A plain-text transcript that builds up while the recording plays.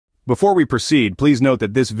Before we proceed, please note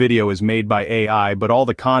that this video is made by AI, but all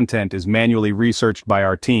the content is manually researched by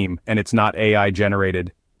our team, and it's not AI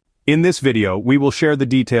generated. In this video, we will share the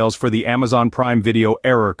details for the Amazon Prime Video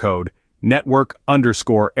error code,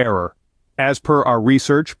 network_error. As per our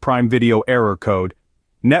research, Prime Video error code,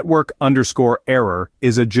 network_error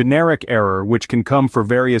is a generic error which can come for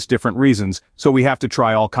various different reasons, so we have to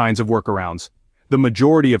try all kinds of workarounds. The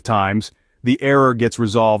majority of times, the error gets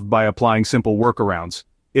resolved by applying simple workarounds.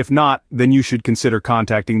 If not, then you should consider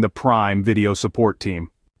contacting the Prime Video support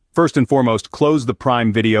team. First and foremost, close the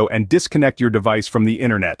Prime Video and disconnect your device from the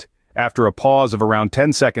internet. After a pause of around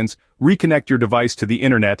 10 seconds, reconnect your device to the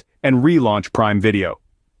internet and relaunch Prime Video.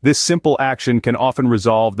 This simple action can often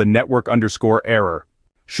resolve the network_error.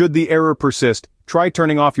 Should the error persist, try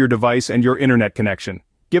turning off your device and your internet connection.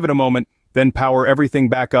 Give it a moment, then power everything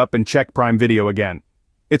back up and check Prime Video again.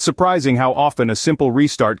 It's surprising how often a simple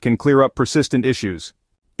restart can clear up persistent issues.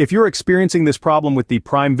 If you're experiencing this problem with the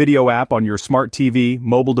Prime Video app on your smart TV,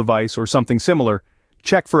 mobile device, or something similar,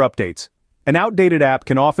 check for updates. An outdated app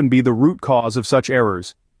can often be the root cause of such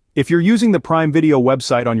errors. If you're using the Prime Video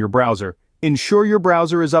website on your browser, ensure your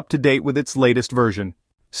browser is up to date with its latest version.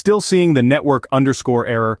 Still seeing the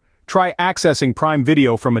network_error? Try accessing Prime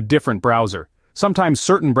Video from a different browser. Sometimes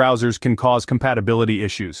certain browsers can cause compatibility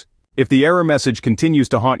issues. If the error message continues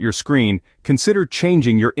to haunt your screen, consider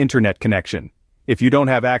changing your internet connection. If you don't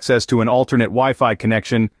have access to an alternate Wi-Fi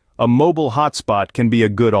connection, a mobile hotspot can be a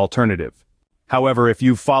good alternative. However, if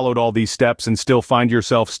you've followed all these steps and still find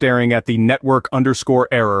yourself staring at the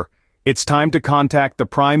network_error, it's time to contact the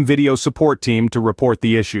Prime Video support team to report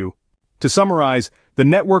the issue. To summarize, the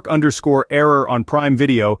network_error on Prime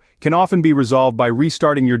Video can often be resolved by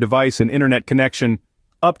restarting your device and internet connection,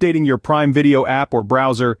 updating your Prime Video app or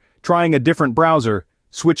browser, trying a different browser,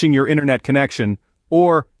 switching your internet connection,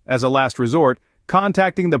 or, as a last resort,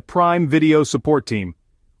 contacting the Prime Video support team.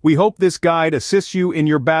 We hope this guide assists you in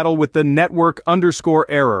your battle with the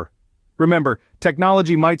network_error. Remember,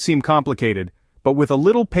 technology might seem complicated, but with a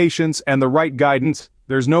little patience and the right guidance,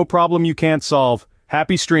 there's no problem you can't solve.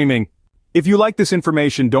 Happy streaming! If you like this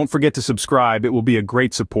information, don't forget to subscribe, it will be a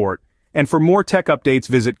great support. And for more tech updates,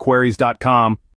 visit queries.com.